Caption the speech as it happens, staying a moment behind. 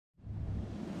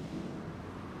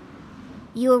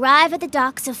You arrive at the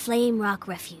docks of Flame Rock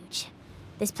Refuge.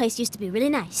 This place used to be really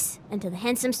nice, until the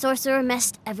handsome sorcerer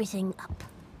messed everything up.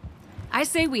 I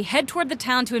say we head toward the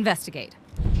town to investigate.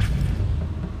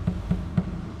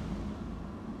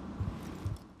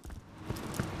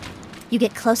 You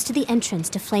get close to the entrance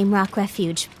to Flame Rock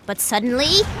Refuge, but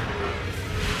suddenly...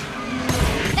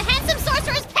 the handsome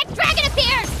sorcerer's pet dragon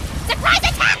appears! Surprise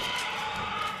attack!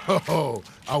 Oh,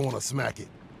 I want to smack it.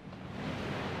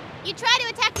 You try to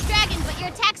attack the dragon, but your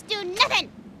attacks do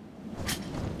nothing!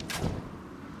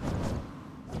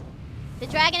 The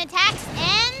dragon attacks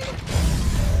and...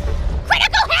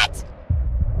 critical hit!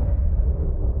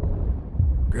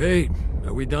 Great.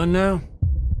 Are we done now?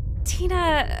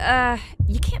 Tina,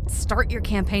 you can't start your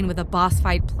campaign with a boss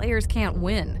fight players can't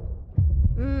win.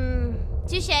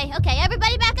 Touche. Okay,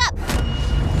 everybody back up!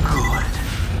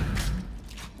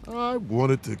 Good. I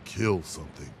wanted to kill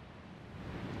something.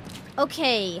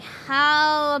 Okay,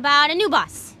 how about a new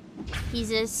boss? He's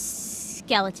a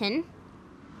skeleton.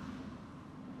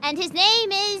 And his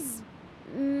name is...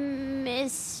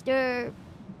 Mr.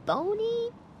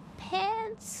 Bony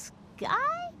Pants Guy?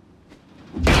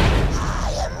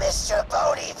 I am Mr.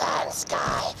 Bony Pants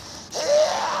Guy.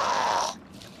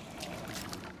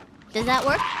 Does that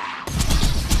work?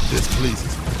 This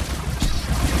pleases me.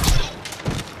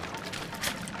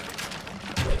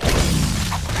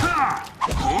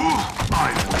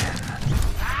 I win.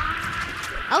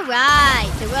 All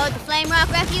right, the road to Flame Rock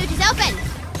Refuge is open.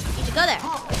 You should go there.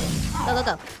 Go, go,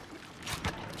 go.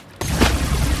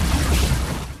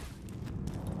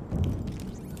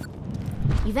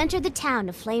 You've entered the town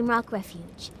of Flame Rock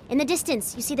Refuge. In the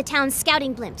distance, you see the town's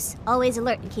scouting blimps, always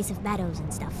alert in case of battles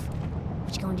and stuff.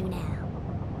 What you gonna do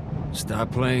now?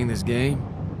 Stop playing this game?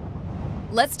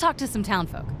 Let's talk to some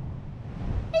townfolk.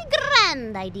 A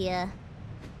grand idea.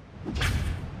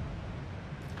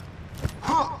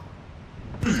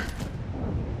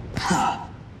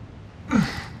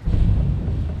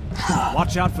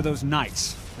 Watch out for those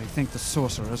knights. They think the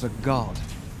sorcerer's a god.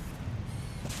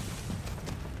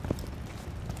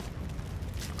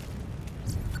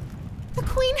 The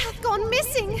queen hath gone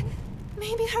missing.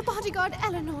 Maybe her bodyguard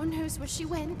Eleanor knows where she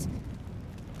went.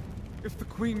 If the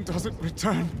queen doesn't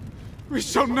return, we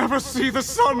shall never see the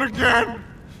sun again!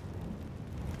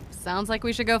 Sounds like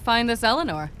we should go find this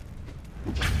Eleanor.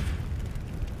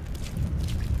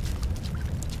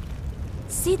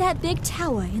 See that big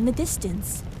tower in the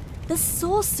distance? The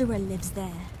sorcerer lives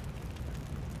there.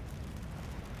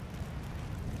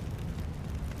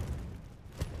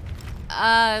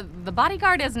 The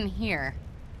bodyguard isn't here.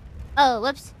 Oh,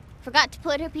 whoops. Forgot to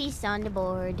put her piece on the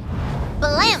board.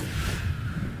 Blam!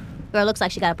 Girl looks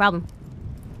like she got a problem.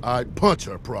 I'd punch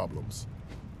her problems.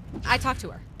 I talked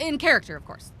to her. In character, of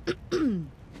course. You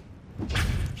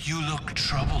look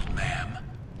troubled, ma'am.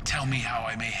 Tell me how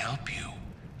I may help you.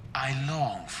 I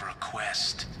long for a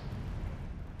quest.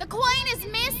 The queen is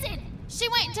missing. She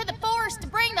went into the forest to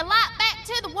bring the light back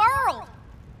to the world.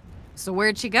 So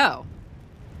where'd she go?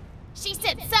 She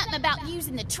said something about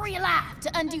using the tree of life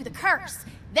to undo the curse.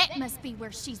 That must be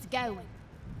where she's going.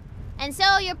 And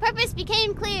so your purpose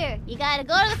became clear. You gotta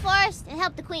go to the forest and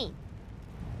help the queen.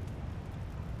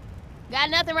 Got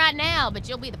nothing right now, but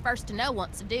you'll be the first to know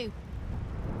once I do.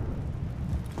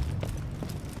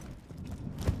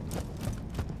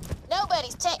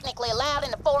 Nobody's technically allowed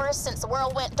in the forest since the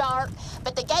world went dark,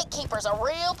 but the gatekeeper's a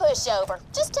real pushover.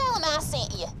 Just tell him I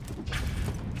sent you.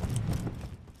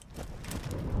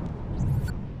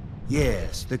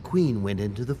 Yes, the queen went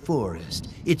into the forest.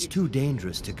 It's too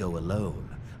dangerous to go alone.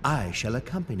 I shall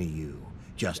accompany you.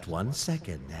 Just 1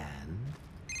 second, Anne.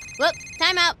 Whoop,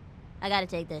 time out. I gotta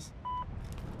take this.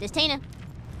 This Tina.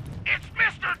 It's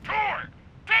Mr. Tor!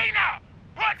 Tina!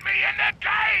 Put me in the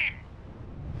game!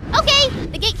 Okay,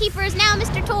 the gatekeeper is now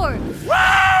Mr. Tor.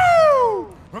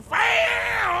 Woo!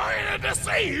 Well, to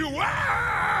see you!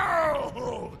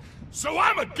 Wow! So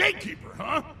I'm a gatekeeper,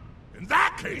 huh? In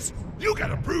that case, you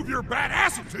gotta prove your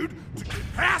badassitude to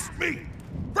get past me.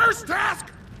 First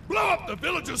task, blow up the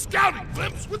village's scouting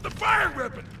blimps with the fire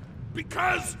weapon.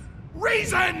 Because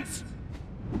reasons!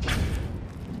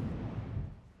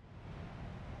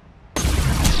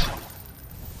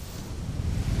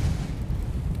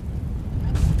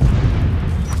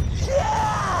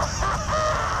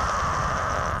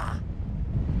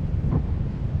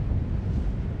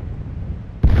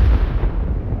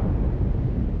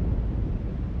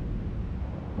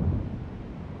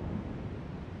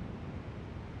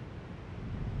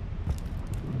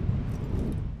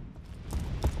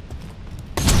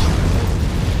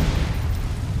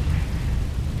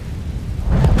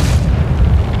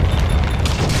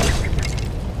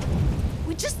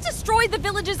 destroyed the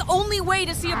village's only way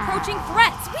to see approaching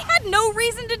threats. We had no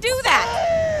reason to do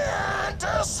that.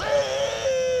 Fantasy!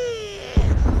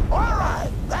 All right,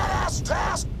 that's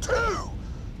task 2.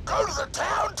 Go to the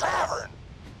town tavern.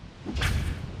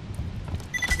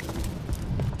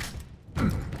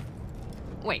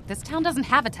 Wait, this town doesn't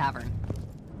have a tavern.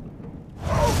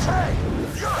 Okay,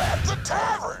 you're at the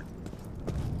tavern.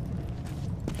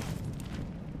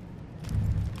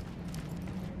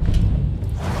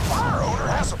 The bar owner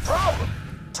has a problem.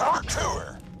 Talk to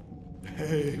her.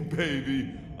 Hey,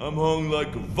 baby, I'm hung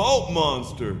like a vault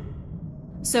monster.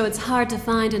 So it's hard to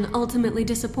find and ultimately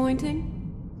disappointing?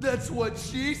 That's what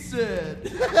she said.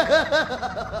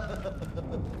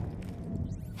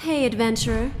 Hey,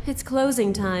 adventurer, it's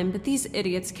closing time, but these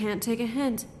idiots can't take a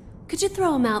hint. Could you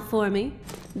throw them out for me?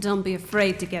 Don't be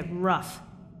afraid to get rough.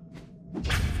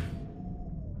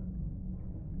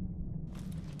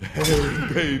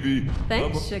 Hey, baby.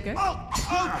 Thanks, sugar. Oh,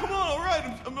 come on, all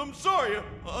right. I'm sorry.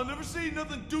 I'll never say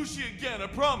nothing douchey again, I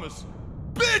promise.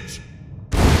 Bitch!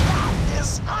 That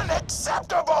is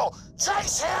unacceptable!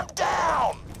 Chase him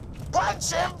down!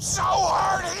 Punch him so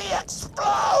hard he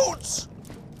explodes!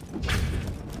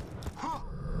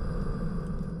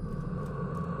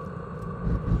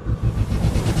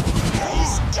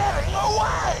 He's getting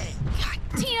away!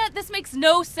 Tina, this makes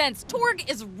no sense. Torg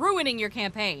is ruining your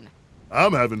campaign.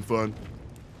 I'm having fun.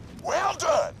 Well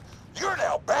done! You're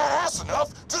now badass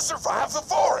enough to survive the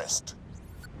forest!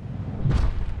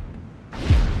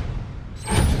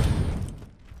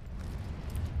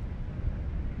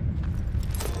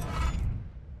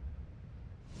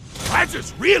 I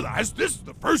just realized this is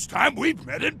the first time we've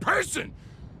met in person.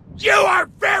 You are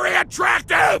very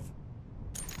attractive!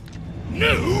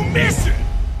 New mission!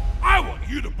 I want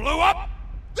you to blow up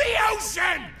the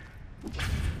ocean!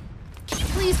 Can you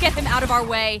please get him out of our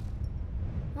way?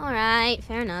 All right,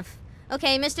 fair enough.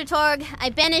 Okay, Mr. Torg, I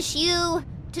banish you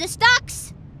to the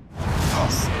stocks. The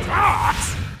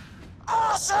stocks?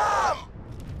 Awesome!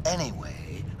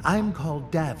 Anyway, I'm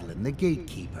called Davlin the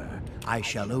Gatekeeper. I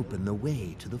shall open the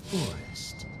way to the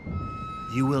forest.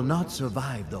 You will not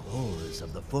survive the horrors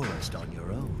of the forest on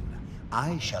your own.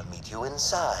 I shall meet you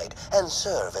inside and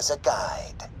serve as a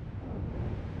guide.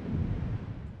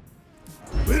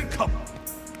 Welcome.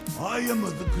 I am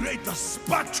the great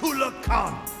Spatula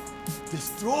Khan,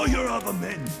 destroyer of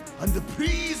men and the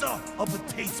pleaser of the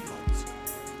taste buds.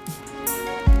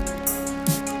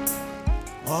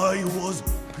 I was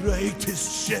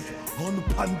greatest chef on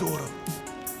Pandora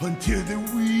until the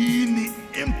weenie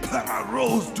emperor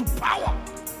rose to power.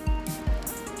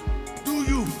 Do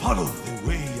you follow the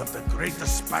way of the great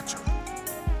Spatula?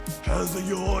 Has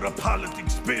your palate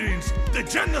experienced the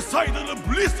genocidal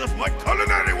bliss of my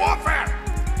culinary warfare?